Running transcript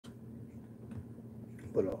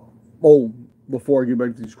But, oh, before I get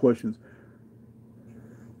back to these questions,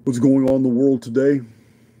 what's going on in the world today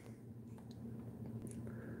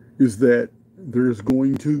is that there's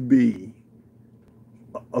going to be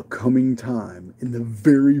a coming time in the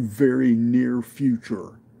very, very near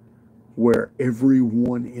future where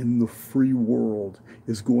everyone in the free world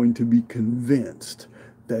is going to be convinced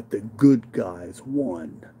that the good guys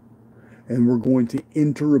won. And we're going to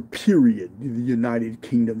enter a period, the United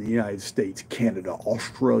Kingdom, the United States, Canada,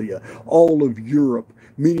 Australia, all of Europe,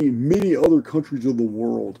 many other countries of the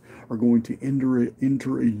world are going to enter a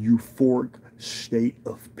euphoric state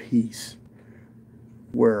of peace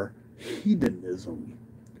where hedonism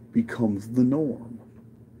becomes the norm.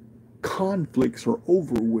 Conflicts are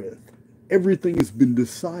over with. Everything has been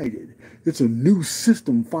decided. It's a new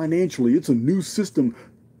system financially. It's a new system.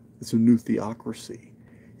 It's a new theocracy.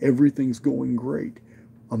 Everything's going great.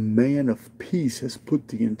 A man of peace has put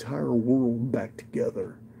the entire world back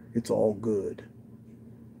together. It's all good.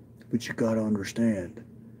 But you got to understand,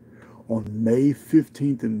 on May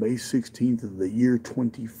 15th and May 16th of the year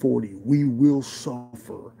 2040, we will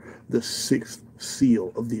suffer the sixth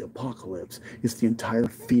seal of the apocalypse. It's the entire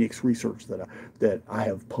Phoenix research that I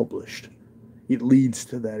have published. It leads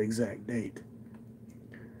to that exact date.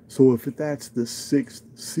 So if that's the sixth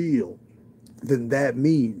seal, then that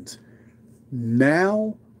means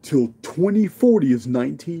now till 2040 is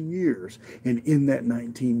 19 years. And in that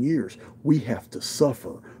 19 years, we have to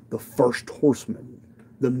suffer the first horseman,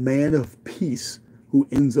 the man of peace who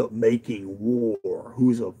ends up making war,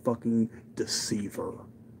 who's a fucking deceiver.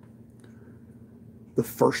 The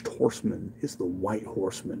first horseman is the white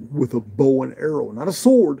horseman with a bow and arrow, not a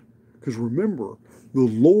sword. Because remember, the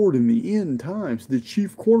Lord in the end times, the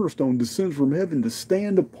chief cornerstone, descends from heaven to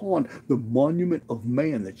stand upon the monument of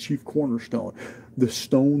man, the chief cornerstone, the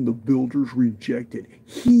stone the builders rejected.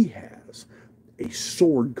 He has a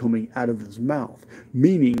sword coming out of his mouth,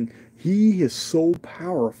 meaning he is so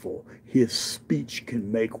powerful, his speech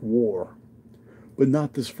can make war. But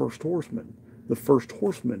not this first horseman. The first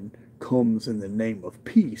horseman comes in the name of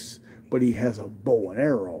peace, but he has a bow and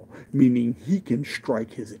arrow, meaning he can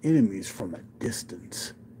strike his enemies from a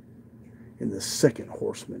distance. And the second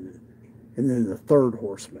horseman, and then the third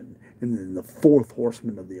horseman, and then the fourth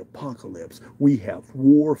horseman of the apocalypse, we have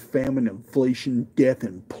war, famine, inflation, death,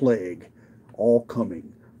 and plague, all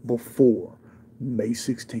coming before May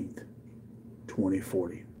 16th,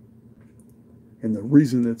 2040. And the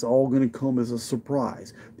reason it's all going to come as a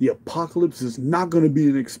surprise, the apocalypse is not going to be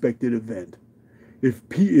an expected event.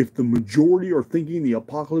 If the majority are thinking the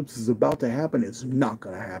apocalypse is about to happen, it's not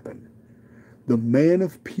going to happen. The man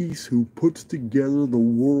of peace who puts together the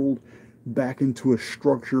world back into a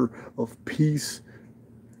structure of peace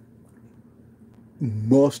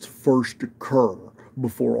must first occur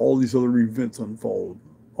before all these other events unfold.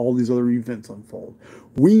 We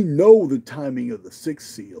know the timing of the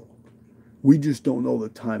sixth seal. We just don't know the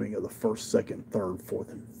timing of the first, second, third,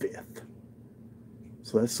 fourth, and fifth.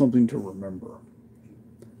 So that's something to remember.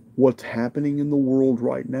 What's happening in the world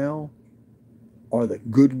right now are the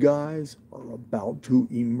good guys are about to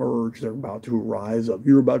emerge. They're about to rise up.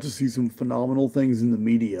 You're about to see some phenomenal things in the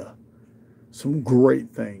media. Some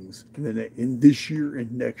great things in this year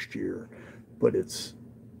and next year. But it's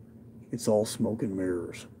all smoke and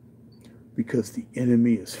mirrors. Because the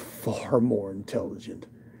enemy is far more intelligent.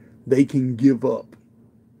 They can give up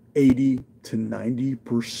 80 to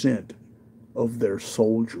 90% of their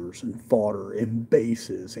soldiers and fodder and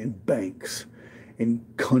bases and banks and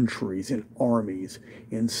countries and armies,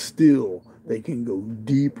 and still they can go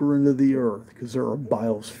deeper into the earth because there are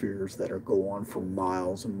biospheres that go on for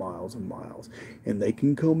miles and miles and miles, and they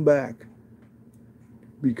can come back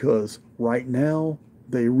because right now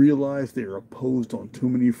they realize they are opposed on too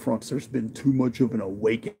many fronts. There's been too much of an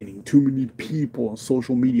awakening. Too many people on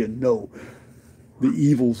social media know the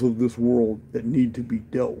evils of this world that need to be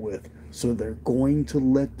dealt with. So they're going to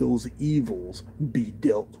let those evils be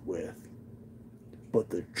dealt with. But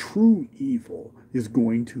the true evil is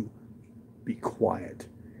going to be quiet.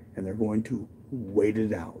 And they're going to wait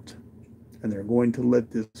it out. And they're going to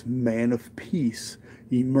let this man of peace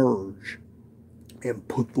emerge and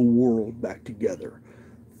put the world back together.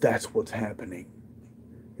 That's what's happening.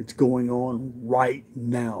 It's going on right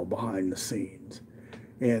now behind the scenes.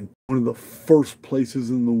 And one of the first places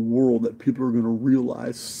in the world that people are going to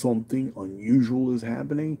realize something unusual is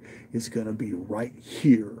happening is going to be right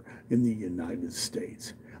here in the United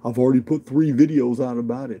States. I've already put 3 videos out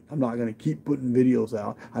about it. I'm not going to keep putting videos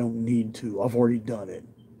out. I don't need to. I've already done it.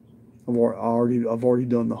 I've already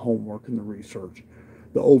done the homework and the research.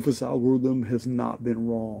 The OFIS algorithm has not been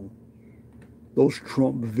wrong. Those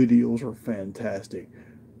Trump videos are fantastic.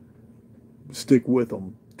 stick with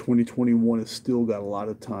them. 2021 has still got a lot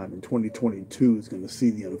of time, and 2022 is going to see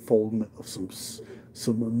the unfoldment of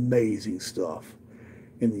some amazing stuff.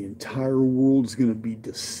 And the entire world is going to be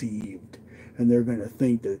deceived, and they're going to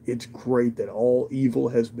think that it's great that all evil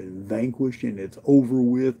has been vanquished and it's over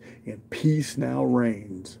with, and peace now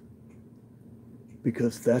reigns,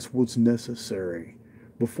 because that's what's necessary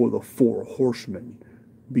before the four horsemen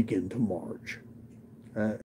begin to march.